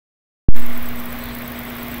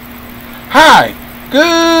Hi,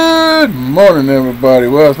 good morning everybody.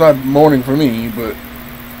 Well, it's not morning for me, but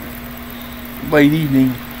late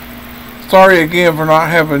evening. Sorry again for not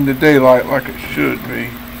having the daylight like it should be.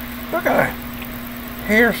 Look at that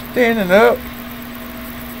hair standing up.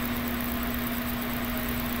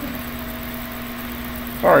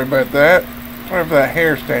 Sorry about that. Sorry for that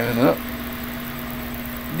hair standing up.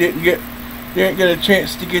 Didn't get a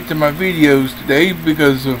chance to get to my videos today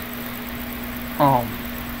because of on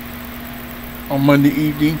Monday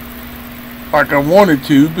evening like I wanted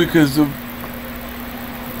to, because of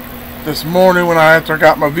this morning when after I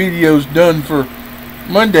got my videos done for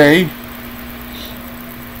Monday,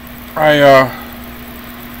 I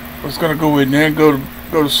was gonna go in there and go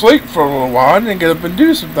to sleep for a little while and then get up and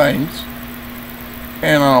do some things,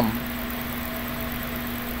 and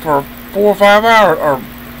for 4 or 5 hours, or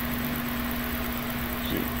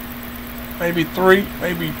maybe three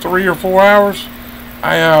or 4 hours,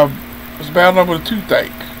 I was battling with a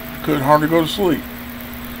toothache. Couldn't hardly go to sleep.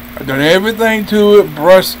 I done everything to it,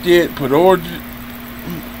 brushed it, put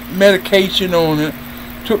medication on it,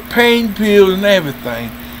 took pain pills and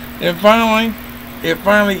everything. And finally, it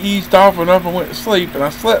finally eased off enough. I went to sleep, and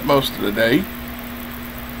I slept most of the day.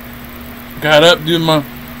 Got up,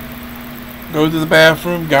 go to the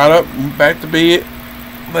bathroom, got up, went back to bed,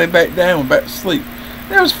 lay back down, went back to sleep.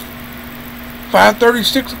 And it was 5:30,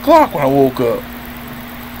 6 o'clock when I woke up.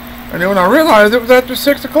 And then when I realized it was after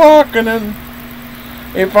 6 o'clock, and then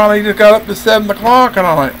it finally just got up to 7 o'clock, and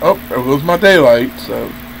I'm like, oh, there goes my daylight. So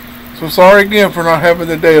sorry again for not having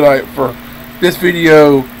the daylight for this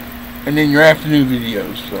video and then your afternoon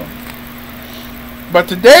videos. But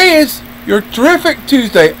today is your terrific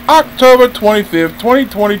Tuesday, October 25th,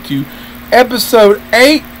 2022, episode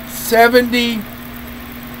 870,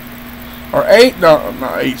 or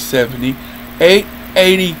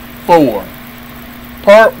 884.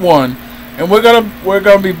 Part 1, and we're gonna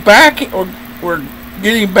be back. We're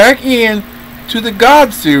getting back in to the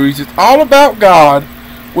God series. It's all about God,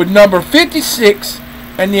 with number 56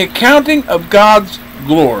 and the accounting of God's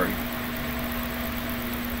glory.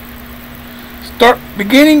 Start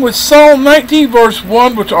beginning with Psalm 19 verse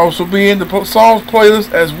 1, which will also be in the Psalms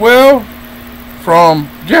playlist as well, from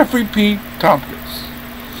Jeffrey P. Tompkins.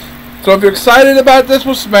 So if you're excited about this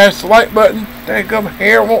one, smash the like button. Dang, up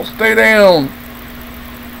hair won't stay down.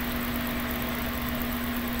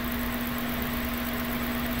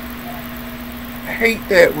 I hate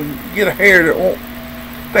that when you get a hair that won't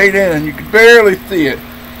stay down and you can barely see it.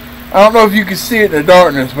 I don't know if you can see it in the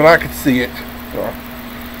darkness, but I can see it.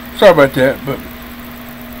 Sorry about that,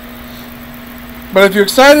 but if you're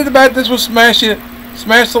excited about this one, smash it.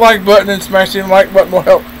 Smash the like button, and smashing the like button will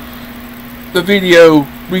help the video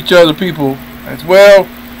reach other people as well.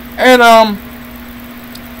 And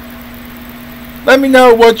let me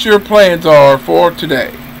know what your plans are for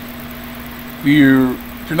today. If you're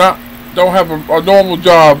don't have a normal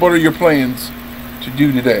job, what are your plans to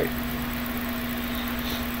do today?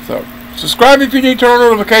 So subscribe if you need, turn on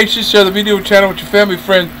notifications, share the video channel with your family,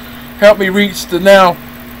 friends. Help me reach the now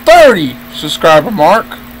 30 subscriber mark,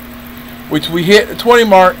 which we hit the 20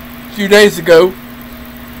 mark a few days ago,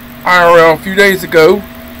 IRL a few days ago,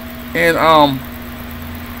 and I'm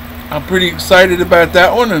pretty excited about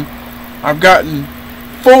that one. And I've gotten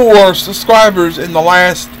 4 subscribers in the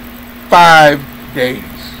last 5 days.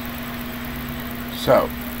 So,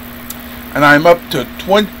 and I'm up to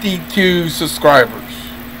 22 subscribers.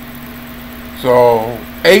 So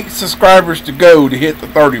 8 subscribers to go to hit the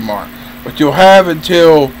 30 mark. But you'll have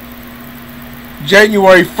until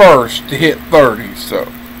January 1st to hit 30. So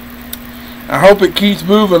I hope it keeps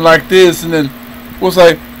moving like this, and then we'll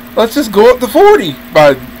say, let's just go up to 40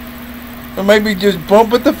 or maybe just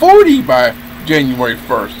bump it to 40 by January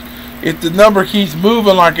 1st. If the number keeps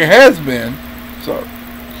moving like it has been. So,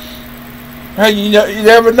 hey, you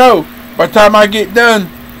never know. By the time I get done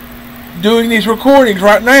doing these recordings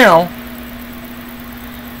right now,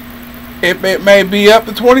 it may be up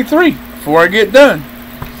to 23 before I get done.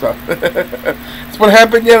 So that's what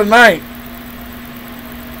happened the other night.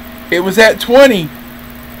 It was at 20,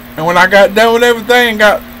 and when I got done with everything,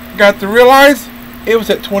 got to realize it was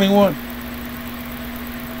at 21.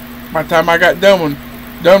 By the time I got done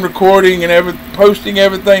recording and posting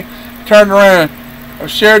everything, turned around, I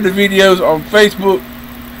shared the videos on Facebook,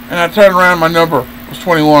 and I turned around, my number was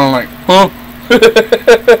 21. I'm like, huh?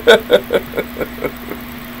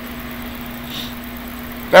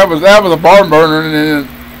 That was a barn burner. And then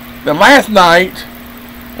the last night,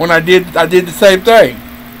 when I did the same thing,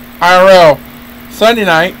 IRL Sunday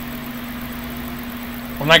night,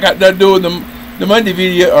 when I got done doing the Monday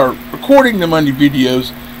video, or recording the Monday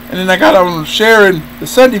videos, and then I got on sharing the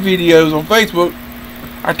Sunday videos on Facebook,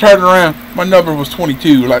 I turned around, my number was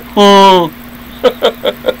 22. Like, oh.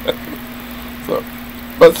 So,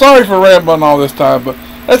 but sorry for rambling all this time, but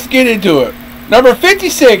let's get into it. Number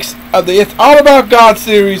 56 of the It's All About God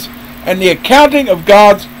series and the accounting of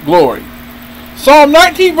God's glory. Psalm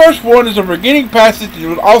 19 verse 1 is a beginning passage that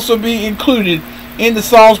will also be included in the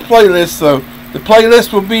Psalms playlist, so the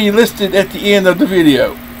playlist will be listed at the end of the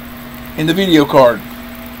video, in the video card.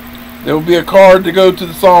 There will be a card to go to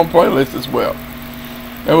the Psalm playlist as well.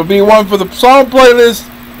 There will be one for the Psalm playlist,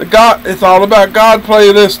 the It's All About God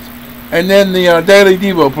playlist, and then the Daily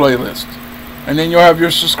Devo playlist. And then you'll have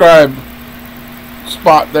your subscribe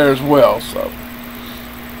spot there as well. So,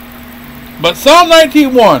 but Psalm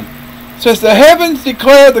 19:1 says, "The heavens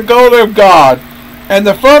declare the glory of God, and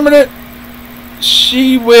the firmament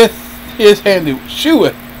sheweth his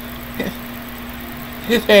handiwork."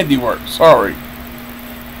 His handiwork. Sorry,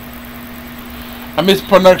 I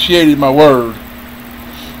mispronunciated my word.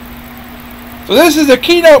 So this is a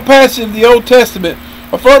keynote passage of the Old Testament,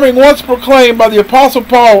 affirming once proclaimed by the Apostle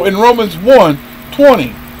Paul in Romans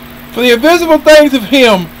 1:20. For the invisible things of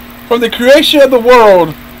him from the creation of the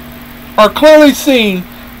world are clearly seen,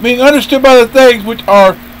 being understood by the things which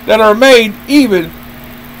are that are made, even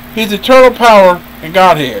his eternal power and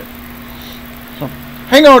Godhead. So,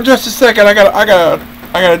 hang on just a second. I gotta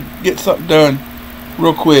get something done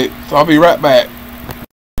real quick. So I'll be right back.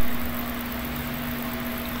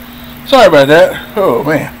 Sorry about that. Oh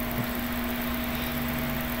man.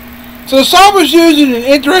 So the psalmist uses an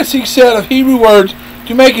interesting set of Hebrew words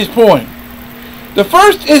to make his point. The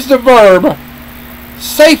first is the verb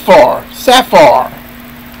safar,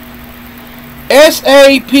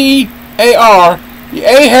 S-A-P-A-R. The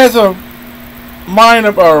A has a line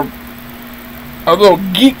of a little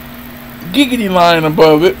giggity line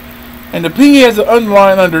above it, and the P has an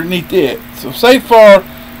underline underneath it. So safar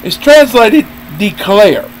is translated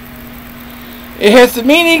declare. It has the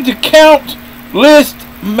meaning to count, list,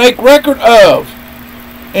 make record of.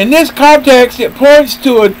 In this context, it points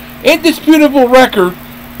to an indisputable record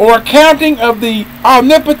or accounting of the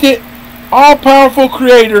omnipotent, all-powerful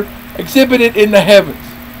Creator exhibited in the heavens.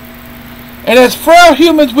 And as frail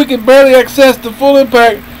humans, we can barely access the full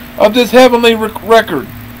impact of this heavenly record.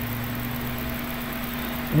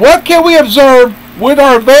 What can we observe with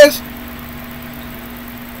our advanced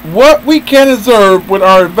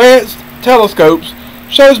telescopes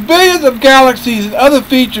shows billions of galaxies and other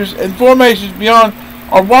features and formations beyond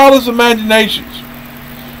our wildest imaginations.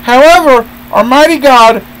 However, our mighty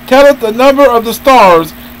God telleth the number of the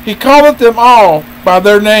stars, he calleth them all by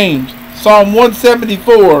their names. Psalm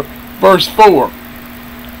 174 verse 4.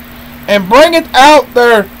 And bringeth out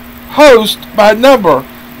their host by number,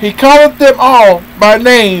 he calleth them all by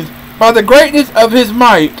names, by the greatness of his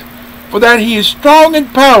might, for that he is strong in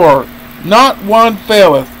power, not one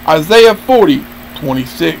faileth. Isaiah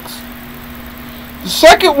 40:26. The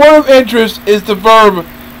second word of interest is the verb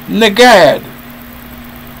nagad.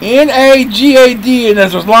 N-A-G-A-D, and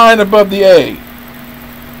there's a line above the A.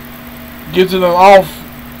 Gives it an off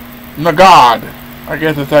nagad. I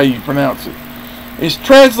guess that's how you pronounce it. It's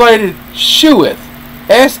translated sheweth.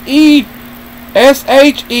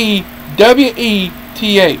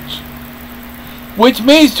 S-E-S-H-E-W-E-T-H. Which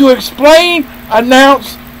means to explain,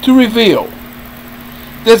 announce, to reveal.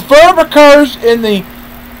 This verb occurs in the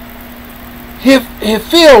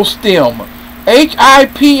Hifil stem,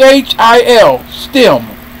 H-I-P-H-I-L stem,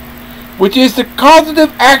 which is the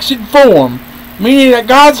causative action form, meaning that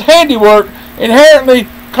God's handiwork inherently,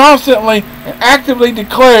 constantly, and actively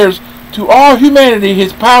declares to all humanity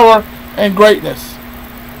his power and greatness.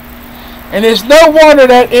 And it's no wonder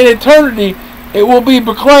that in eternity it will be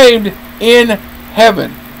proclaimed in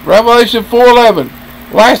heaven. Revelation 4:11.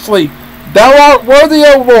 Lastly, thou art worthy,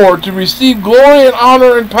 O Lord, to receive glory and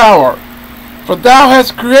honor and power, for thou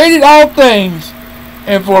hast created all things,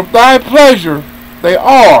 and for thy pleasure they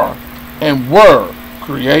are and were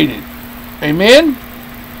created. Amen?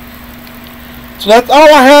 So that's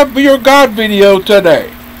all I have for your God video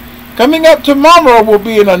today. Coming up tomorrow will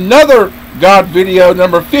be in another God video,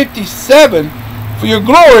 number 57, for your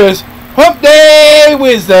glorious Hump Day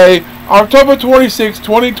Wednesday, October 26,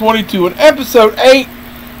 2022, and episode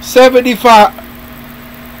 885,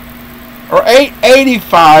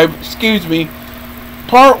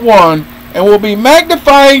 part 1, and we'll be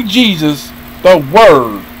magnifying Jesus, the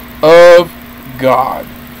Word of God.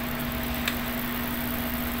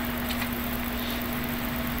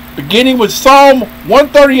 Beginning with Psalm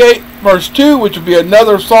 138, verse 2, which will be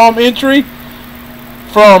another Psalm entry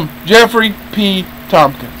from Jeffrey P.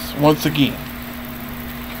 Tompkins, once again.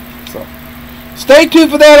 So, stay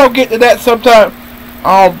tuned for that. I'll get to that sometime.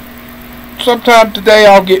 Sometime today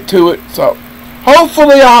I'll get to it. So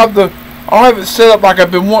hopefully I'll have it set up like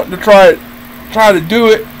I've been wanting to try to do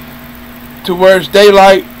it, to where it's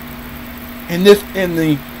daylight in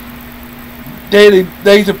the Daily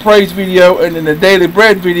Days of Praise video, and in the Daily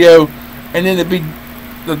Bread video, and then it'd be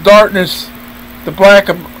the darkness, the black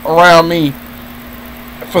around me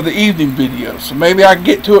for the evening video. So maybe I can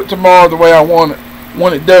get to it tomorrow the way I want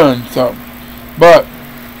it done. So, but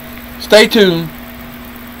stay tuned.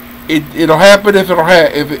 It'll happen if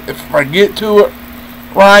if I get to it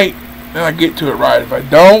right, then I get to it right. If I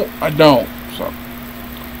don't, I don't. So,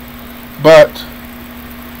 but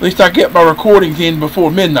at least I get my recordings in before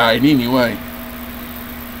midnight anyway.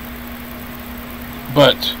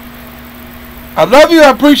 But I love you.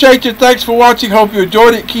 I appreciate you. Thanks for watching. Hope you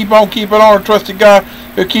enjoyed it. Keep on keeping on. Trusting God.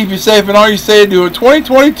 He'll keep you safe in all you say and do in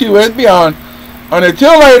 2022 and beyond. And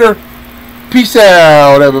until later, peace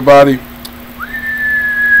out, everybody.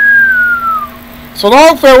 So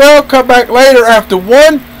long, farewell. Come back later after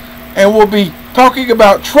 1, and we'll be talking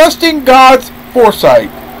about trusting God's foresight.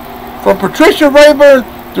 From Patricia Rayburn,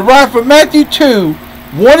 derived from Matthew 2,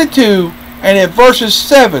 1 and 2, and in verses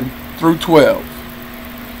 7 through 12.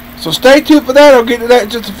 So stay tuned for that. I'll get to that in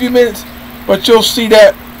just a few minutes, but you'll see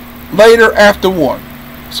that later after 1.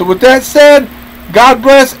 So with that said, God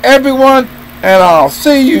bless everyone, and I'll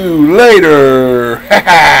see you later.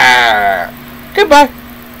 Goodbye.